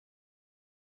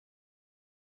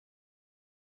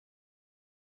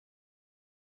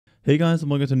Hey guys, and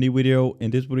welcome to a new video.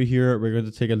 In this video here, we're going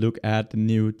to take a look at the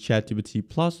new ChatGPT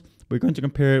Plus. We're going to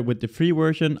compare it with the free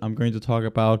version. I'm going to talk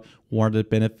about what are the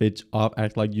benefits of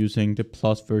using the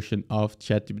Plus version of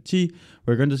ChatGPT.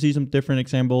 We're going to see some different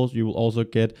examples. You will also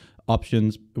get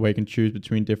options where you can choose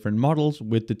between different models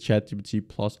with the ChatGPT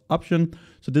Plus option.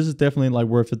 So this is definitely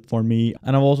worth it for me.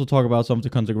 And I'll also talk about some of the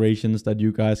considerations that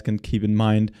you guys can keep in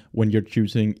mind when you're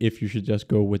choosing if you should just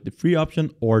go with the free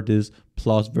option or this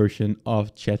Plus version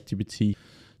of ChatGPT.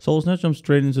 So let's now jump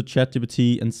straight into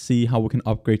ChatGPT and see how we can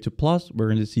upgrade to Plus. We're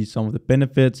going to see some of the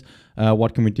benefits.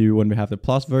 What can we do when we have the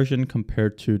Plus version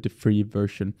compared to the free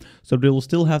version? So they will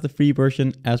still have the free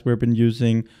version as we've been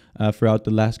using throughout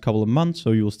the last couple of months.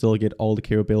 So you will still get all the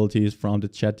capabilities from the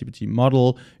ChatGPT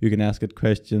model. You can ask it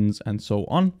questions and so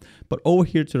on. But over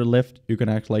here to the left, you can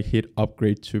actually hit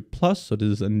upgrade to Plus. So this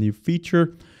is a new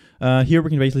feature. Here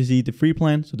we can basically see the free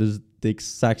plan. So this is the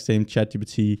exact same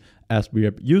ChatGPT as we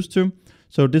are used to.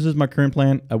 So this is my current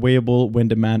plan, available when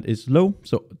demand is low.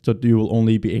 So you will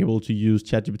only be able to use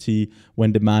ChatGPT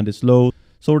when demand is low.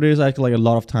 So there's actually a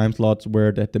lot of time slots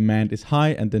where the demand is high,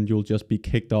 and then you'll just be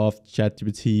kicked off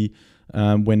ChatGPT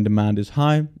when demand is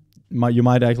high. You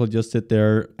might actually just sit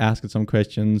there, ask it some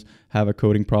questions, have a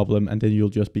coding problem, and then you'll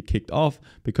just be kicked off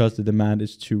because the demand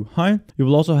is too high. You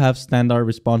will also have standard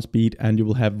response speed, and you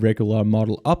will have regular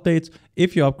model updates.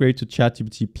 If you upgrade to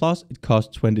ChatGPT Plus, it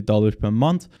costs $20 per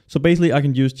month. So basically, I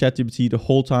can use ChatGPT the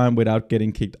whole time without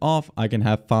getting kicked off. I can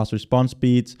have fast response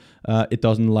speeds. It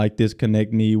doesn't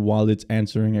disconnect me while it's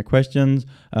answering a question.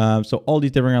 So all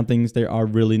these different things, they are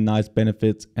really nice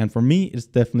benefits. And for me, it's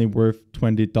definitely worth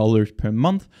 $20 per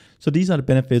month. So these are the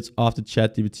benefits of the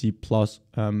ChatGPT Plus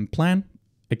plan.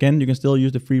 Again, you can still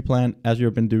use the free plan as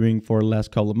you've been doing for the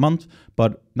last couple of months,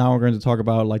 but now we're going to talk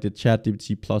about the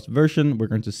ChatGPT Plus version. We're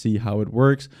going to see how it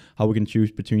works, how we can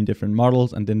choose between different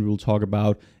models, and then we'll talk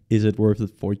about is it worth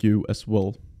it for you as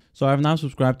well. So I've now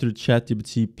subscribed to the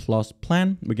ChatGPT Plus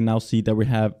plan. We can now see that we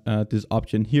have this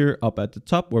option here up at the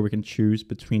top where we can choose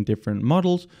between different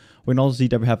models. We can also see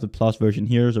that we have the Plus version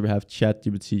here. So we have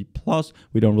ChatGPT Plus.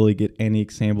 We don't really get any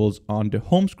examples on the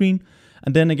home screen.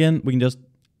 And then again, we can just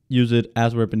use it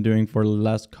as we've been doing for the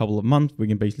last couple of months. We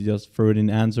can basically just throw it in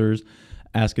answers,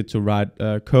 ask it to write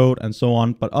code and so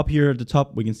on. But up here at the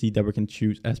top, we can see that we can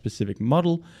choose a specific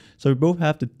model. So we both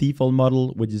have the default model,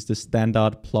 which is the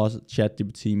standard plus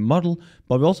ChatGPT model.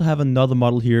 But we also have another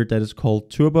model here that is called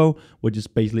Turbo, which is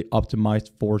basically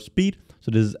optimized for speed.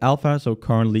 So this is alpha, so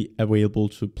currently available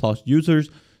to Plus users.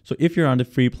 So if you're on the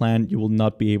free plan, you will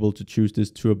not be able to choose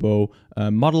this Turbo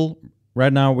model.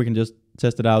 Right now, we can just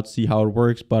test it out, see how it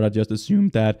works, but I just assume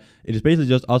that it is basically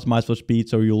just optimized for speed,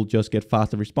 so you'll just get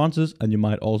faster responses, and you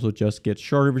might also just get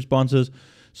shorter responses.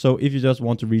 So if you just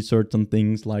want to research some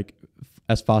things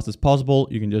as fast as possible,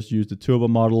 you can just use the Turbo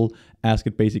model, ask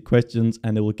it basic questions,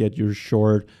 and it will get you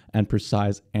short and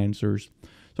precise answers.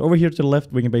 So over here to the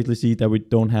left, we can basically see that we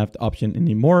don't have the option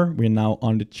anymore. We're now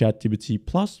on the ChatGPT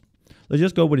Plus. Let's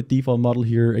just go with the default model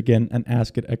here again and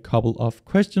ask it a couple of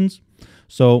questions.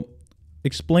 So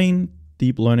explain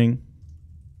deep learning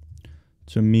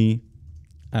to me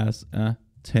as a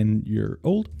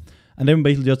 10-year-old. And then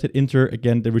basically just hit enter.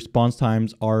 Again, the response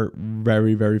times are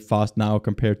very, very fast now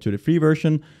compared to the free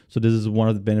version. So this is one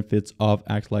of the benefits of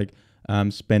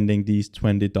spending these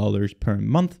 $20 per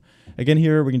month. Again,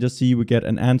 here we can just see we get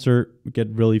an answer, we get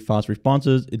really fast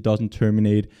responses. It doesn't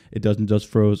terminate. It doesn't just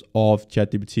throws off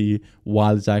ChatGPT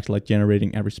while it's actually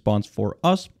generating a response for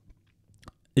us.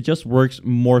 It just works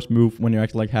more smooth when you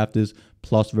actually have this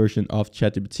Plus version of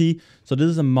ChatGPT. So this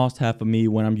is a must-have for me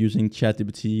when I'm using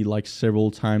ChatGPT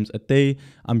several times a day.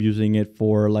 I'm using it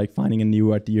for finding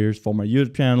new ideas for my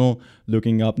YouTube channel,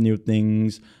 looking up new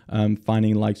things,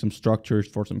 finding some structures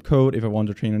for some code. If I want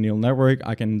to train a neural network,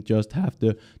 I can just have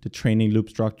the training loop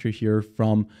structure here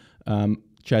from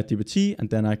ChatGPT, and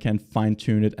then I can fine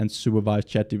tune it and supervise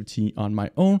ChatGPT on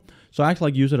my own. So I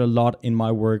actually use it a lot in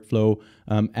my workflow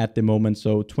at the moment.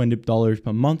 So $20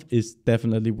 per month is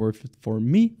definitely worth it for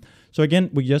me. So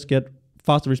again, we just get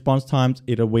faster response times.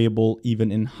 It's available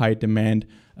even in high demand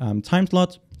time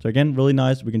slots. So again, really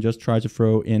nice. We can just try to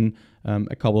throw in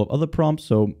a couple of other prompts.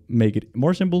 So make it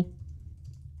more simple.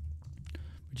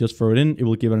 Just throw it in. It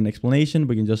will give it an explanation.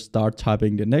 We can just start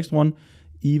typing the next one,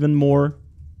 even more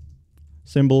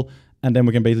simple, and then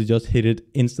we can basically just hit it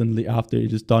instantly after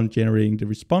it is done generating the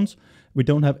response. We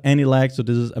don't have any lag, so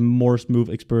this is a more smooth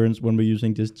experience when we're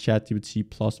using this ChatGPT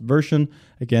Plus version.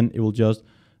 Again, it will just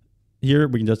here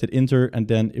we can just hit enter, and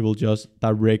then it will just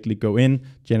directly go in,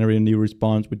 generate a new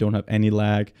response. We don't have any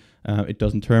lag. It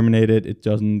doesn't terminate it. It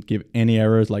doesn't give any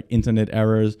errors like internet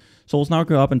errors. So let's now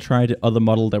go up and try the other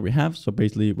model that we have. So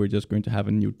basically we're just going to have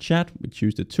a new chat. We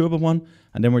choose the turbo one,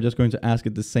 and then we're just going to ask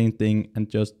it the same thing and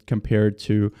just compare it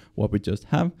to what we just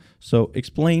have. So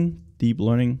explain deep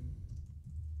learning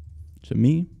to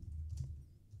me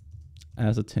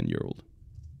as a 10-year-old.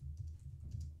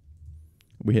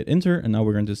 We hit enter, and now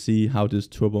we're going to see how this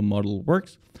turbo model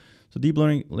works. So deep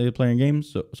learning later playing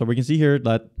games. So we can see here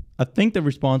that I think the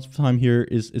response time here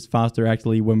is faster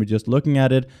actually when we're just looking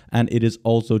at it, and it is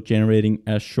also generating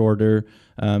a shorter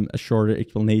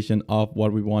explanation of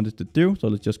what we wanted to do. So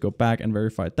let's just go back and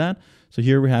verify that. So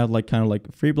here we have like kind of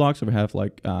like 3 blocks. So we have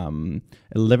like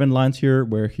 11 lines here,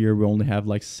 where here we only have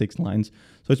like 6 lines.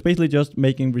 So it's basically just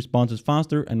making responses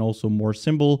faster and also more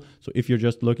simple. So if you're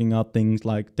just looking at things,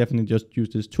 like definitely just use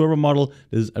this turbo model.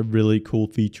 This is a really cool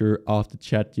feature of the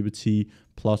ChatGPT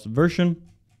Plus version.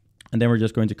 And then we're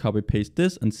just going to copy paste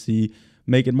this and see,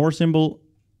 make it more simple.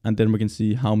 And then we can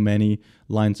see how many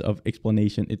lines of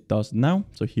explanation it does now.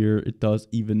 So here it does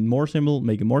even more simple,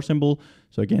 make it more simple.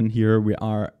 So again, here we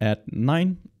are at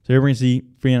 9. So here we can see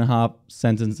 3.5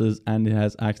 sentences, and it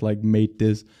has actually like made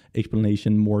this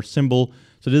explanation more simple.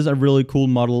 So this is a really cool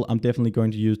model. I'm definitely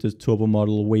going to use this turbo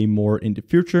model way more in the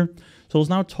future. So let's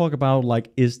now talk about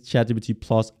like, is ChatGPT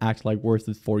Plus actually like worth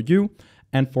it for you?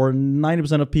 And for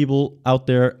 90% of people out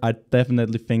there, I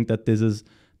definitely think that this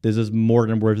is more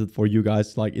than worth it for you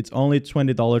guys. Like, it's only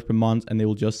 $20 per month, and it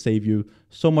will just save you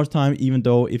so much time. Even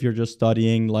though if you're just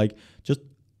studying, like just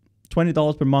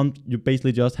 $20 per month, you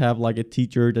basically just have like a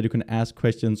teacher that you can ask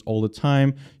questions all the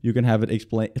time. You can have it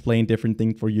explain different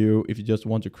things for you if you just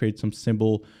want to create some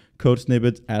simple code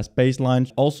snippets as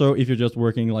baseline. Also, if you're just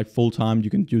working like full time, you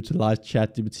can utilize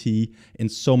ChatGPT in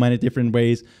so many different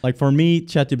ways. Like for me,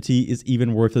 ChatGPT is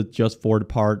even worth it just for the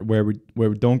part where we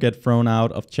don't get thrown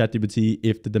out of ChatGPT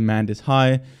if the demand is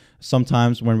high.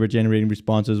 Sometimes when we're generating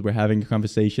responses, we're having a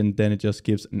conversation, then it just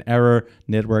gives an error,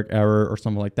 network error or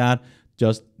something like that.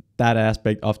 Just that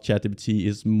aspect of ChatGPT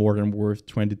is more than worth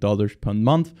 $20 per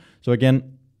month. So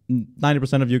again,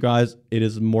 90% of you guys, it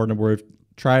is more than worth.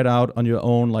 Try it out on your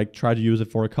own, like try to use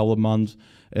it for a couple of months.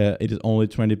 It is only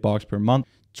 $20 per month.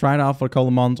 Try it out for a couple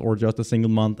of months or just a single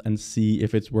month and see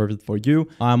if it's worth it for you.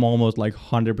 I'm almost like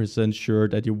 100% sure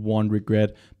that you won't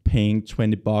regret paying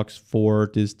 $20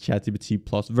 for this ChatGPT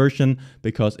Plus version,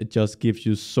 because it just gives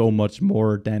you so much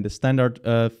more than the standard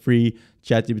free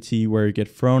ChatGPT, where you get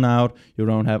thrown out. You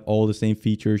don't have all the same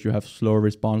features. You have slower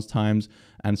response times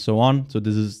and so on. So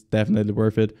this is definitely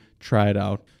worth it. Try it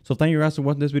out. So thank you guys for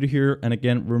watching this video here. And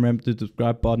again, remember to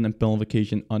subscribe button and bell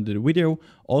notification under the video.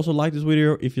 Also like this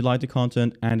video if you like the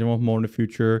content and you want more in the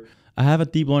future. I have a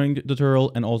deep learning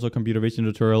tutorial and also a computer vision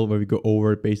tutorial where we go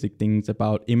over basic things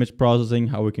about image processing,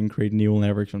 how we can create neural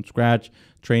networks from scratch,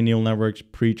 train neural networks,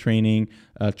 pre-training,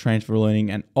 transfer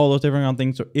learning, and all those different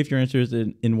things. So if you're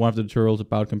interested in one of the tutorials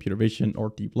about computer vision or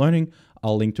deep learning,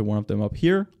 I'll link to one of them up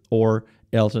here, or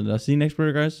else. I'll see you next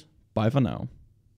video, guys. Bye for now.